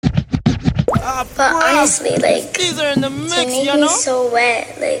But honestly, like, DIZA in the mix, you make me so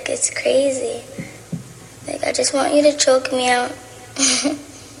wet, like, it's crazy. Like, I just want you to choke me out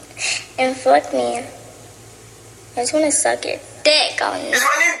and fuck me. I just want to suck your dick on you. It's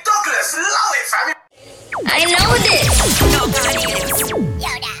my name Douglas, love it, fam. I know this. No,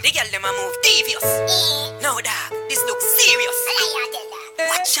 the girl them a move devious. No, dog, this looks serious.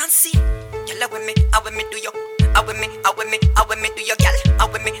 Watch and see. Girl, when me do you. When me do your girl.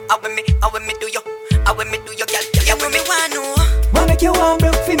 When me do you. When me do your girl. Yeah, when me want know. Wanna make you one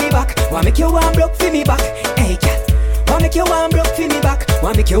broke for me back. Wanna make you one broke for me back. Hey, girl. Wanna make you one broke for me back.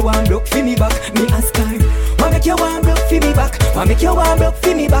 Wanna make you one broke for me back. Me ask her. Wanna make you one broke for me back. Wanna make you one broke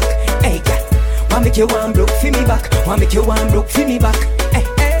for me back. Hey, girl. Wanna make you one broke for me back. Wanna make you one broke for me back. Hey,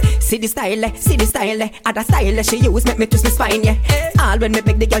 hey. See the style, other style she use make me twist my spine, yeah. All when me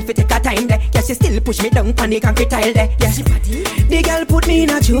beg the girl fi take her time, there. Yeah, she still push me down on the concrete tile, there. Yeah, the girl put me in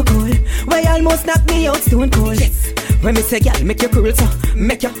a chokehold, where almost knock me out stone cold. Yes. When me say girl, make you cruel, so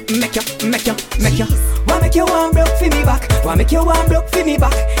make you. Wanna make you one broke for me back. Wanna make you one broke for me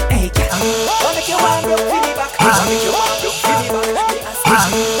back. Hey, girl. Wanna make you one broke for me back. Wanna make you one broke for me back.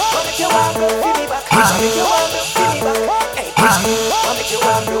 Wanna make you one broke for me back. Wanna make you one broke for me back. Hey, wanna make you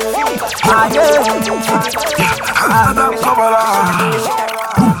one broke for me back.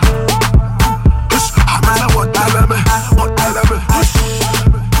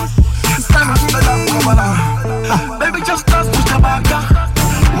 Baby, just push the back.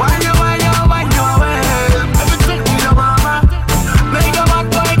 Why you away? Baby, take me to mama. Make a back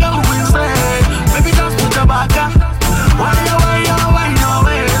boy go insane. Baby, just push the back. Why you away?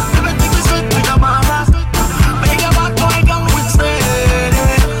 Baby, take me straight to the mama. Make a back boy go insane.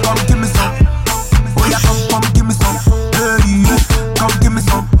 Come give me some. Oh yeah, come give me some. Hey, come give me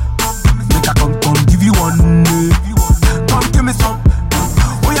some. Make a come give you one. Come give me some.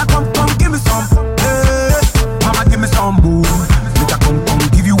 Oh yeah, come give me some. Give me some more. Make a come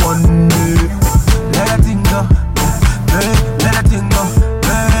give you one. Let that thing go. Let that thing go.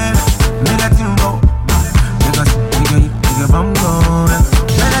 Let that thing go. Nigga bum go. Let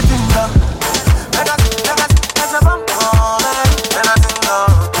that thing go. Let that bum go. Let that thing go.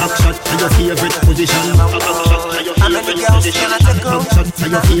 Back shot to your favorite position. Back shot to your favorite position. Back shot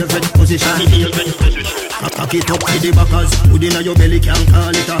to your favorite position. Cock it up to the backers. Hood inna your belly can't call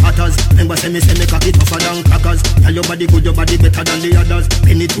it a hatters. Remember say me cock it tougher than crackers. Tell your body good, your body better than the others.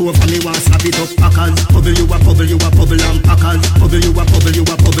 Penny two over me want slap it up packers. Bubble you a bubble and packers. Bubble you a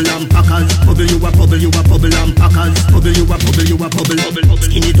bubble and packers. Bubble you a bubble and packers. Bubble you a bubble.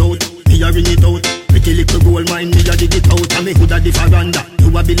 Skin it out, me a ring it out. Pretty little gold mine, me a dig it out. And me hood a the veranda. You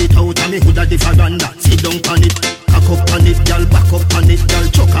a build it out, and me hood a the veranda. Sit down on it, cock up on it, girl back up on it, girl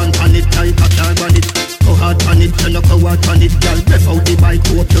chuck on it, like a car on it. Go hard on it, you no go hard on it, girl. Breath out the bike,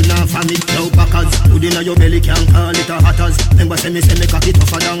 hope you not from it. Now backers, hood inna your belly can't call it a hatters. Remember say me cock it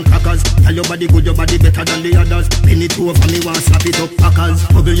tougher than crackers. Tell your body good, your body better than the others. Penny two over me want slap it up packers.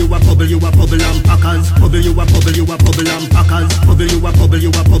 Bubble you a bubble and packers. Bubble you a bubble and packers. Bubble you a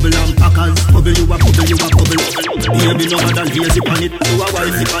bubble and packers. Bubble you a bubble. Baby no more than lazy pan it. You a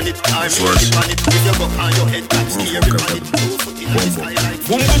wifey pan it, I'm lazy pan it. If you go on your head, that's scary pan it.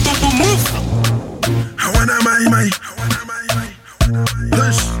 Boom. I wanna my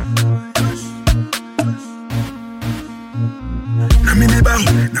push. Na me bow,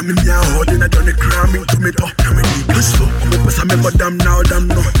 na me holding a Johnny cramming to me top. Na me push so, I'm a person me but damn now.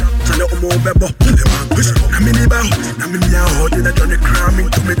 Tell you bebo, push. Na me bow, na me holding a Johnny cramming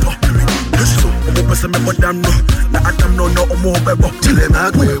to me top. Na me push so, I'm a person me but damn no. Na Adam no bebo. Tell him I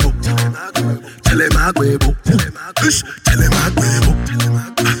go. Push. Tell him I go.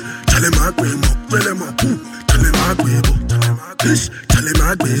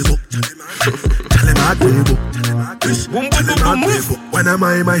 When am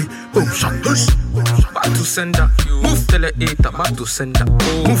I boom shot push. Back to sender, move tell the hater, back to sender.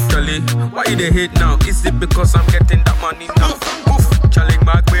 Move Charlie, why you they hate now? Is it because I'm getting that money now? Move Charlie,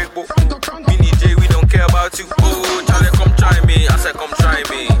 my baby, Mini J, we don't care about you. Oh Charlie, come try me, I said come try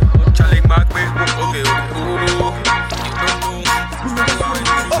me. Charlie, my baby, okay.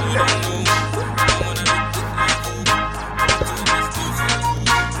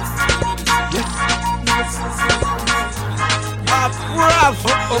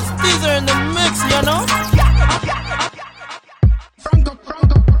 DIZA in the mix, you know?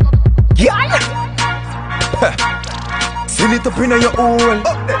 Send it up in your hole.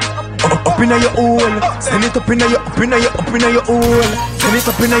 Up in your hole. Send it up in your hole. Send it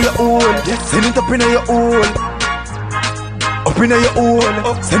up in your hole. Send it up in your hole. Up in your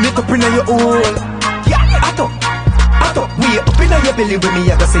hole. Send it up in your hole. Ato, we up in your belly when me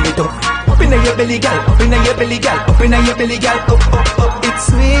I go send it up. inna your belly, gal. Up inna your belly, gal. Up inna your belly, gal. Up, up, up. It's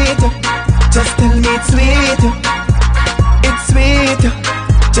sweet. Just tell me it's sweet.